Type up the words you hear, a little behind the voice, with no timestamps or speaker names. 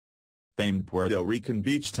famed Puerto Rican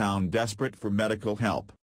beach town desperate for medical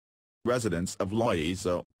help. Residents of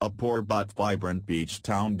Loiza, a poor but vibrant beach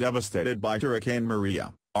town devastated by Hurricane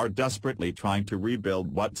Maria, are desperately trying to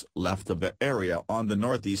rebuild what's left of the area on the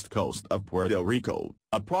northeast coast of Puerto Rico,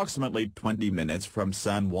 approximately 20 minutes from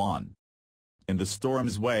San Juan. In the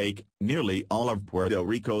storm's wake, nearly all of Puerto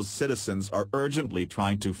Rico's citizens are urgently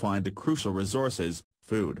trying to find the crucial resources,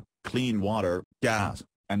 food, clean water, gas,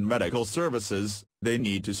 and medical services, they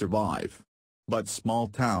need to survive. But small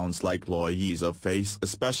towns like Loiza face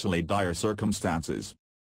especially dire circumstances.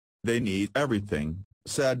 They need everything,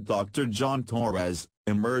 said Dr. John Torres,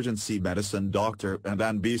 emergency medicine doctor and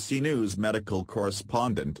NBC News medical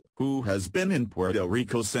correspondent, who has been in Puerto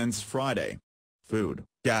Rico since Friday. Food,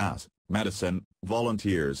 gas, medicine,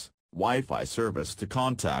 volunteers, Wi-Fi service to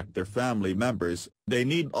contact their family members, they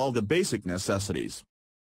need all the basic necessities.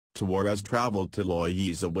 Torres traveled to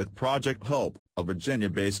Loiza with Project Hope, a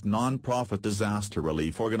Virginia-based non-profit disaster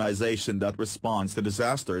relief organization that responds to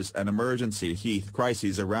disasters and emergency health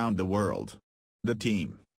crises around the world. The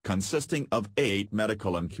team, consisting of 8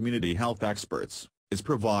 medical and community health experts, is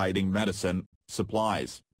providing medicine,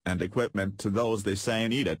 supplies, and equipment to those they say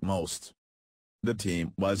need it most. The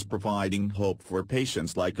team was providing hope for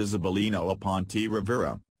patients like Isabelino Aponte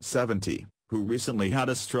Rivera, 70, who recently had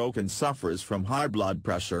a stroke and suffers from high blood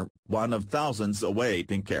pressure, one of thousands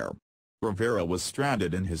awaiting care. Rivera was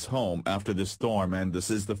stranded in his home after the storm and this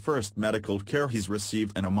is the first medical care he's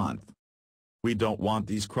received in a month. We don't want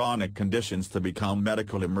these chronic conditions to become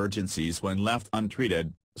medical emergencies when left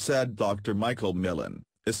untreated, said Dr. Michael Millen,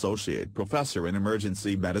 Associate Professor in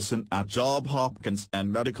Emergency Medicine at Johns Hopkins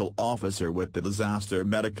and Medical Officer with the Disaster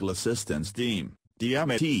Medical Assistance Team,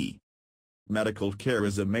 DMAT. Medical care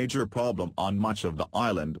is a major problem on much of the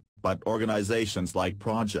island, but organizations like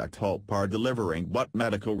Project Hope are delivering what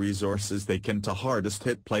medical resources they can to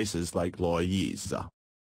hardest-hit places like Loiza.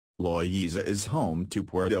 Loiza is home to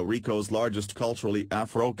Puerto Rico's largest culturally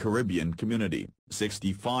Afro-Caribbean community.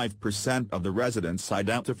 65% of the residents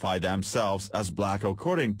identify themselves as Black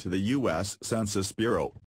according to the U.S. Census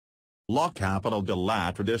Bureau. La Capital de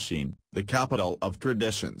la Tradición, the capital of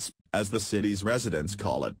traditions, as the city's residents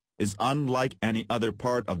call it, is unlike any other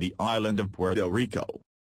part of the island of Puerto Rico.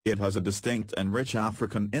 It has a distinct and rich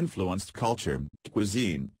African-influenced culture,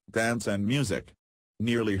 cuisine, dance and music.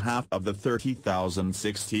 Nearly half of the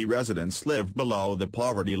 30,060 residents live below the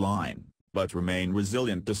poverty line, but remain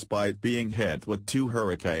resilient despite being hit with 2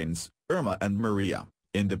 hurricanes, Irma and Maria,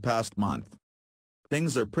 in the past month.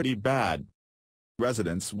 Things are pretty bad.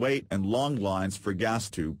 Residents wait in long lines for gas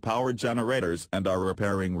to power generators and are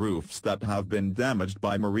repairing roofs that have been damaged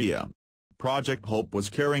by Maria. Project Hope was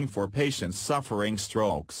caring for patients suffering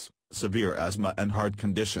strokes, severe asthma and heart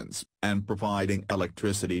conditions, and providing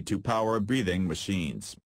electricity to power breathing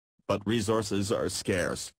machines. But resources are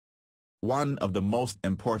scarce. One of the most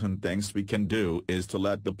important things we can do is to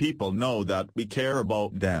let the people know that we care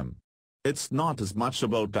about them. It's not as much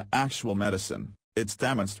about the actual medicine, it's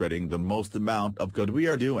demonstrating the most amount of good we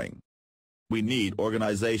are doing. We need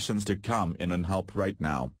organizations to come in and help right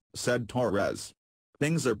now, said Torres.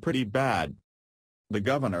 Things are pretty bad. The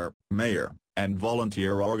governor, mayor, and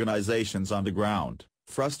volunteer organizations on the ground,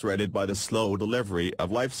 frustrated by the slow delivery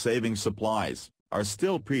of life-saving supplies, are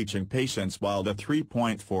still preaching patience while the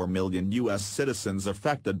 3.4 million U.S. citizens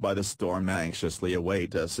affected by the storm anxiously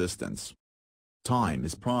await assistance. Time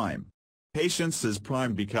is prime. Patience is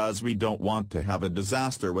prime because we don't want to have a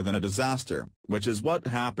disaster within a disaster, which is what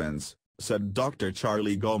happens, said Dr.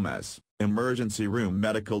 Charlie Gomez, Emergency Room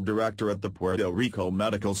Medical Director at the Puerto Rico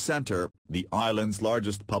Medical Center, the island's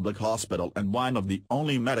largest public hospital and one of the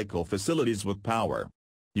only medical facilities with power.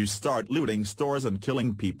 You start looting stores and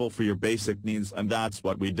killing people for your basic needs and that's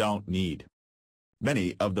what we don't need.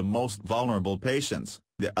 Many of the most vulnerable patients,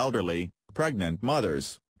 the elderly, pregnant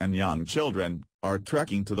mothers, and young children, are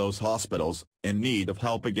trekking to those hospitals, in need of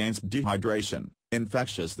help against dehydration,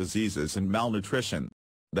 infectious diseases and malnutrition.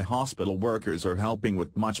 The hospital workers are helping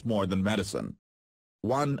with much more than medicine.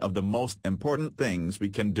 One of the most important things we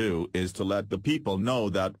can do is to let the people know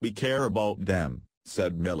that we care about them,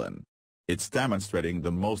 said Millen. It's demonstrating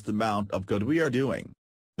the most amount of good we are doing.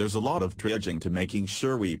 There's a lot of triaging to making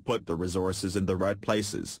sure we put the resources in the right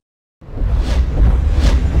places.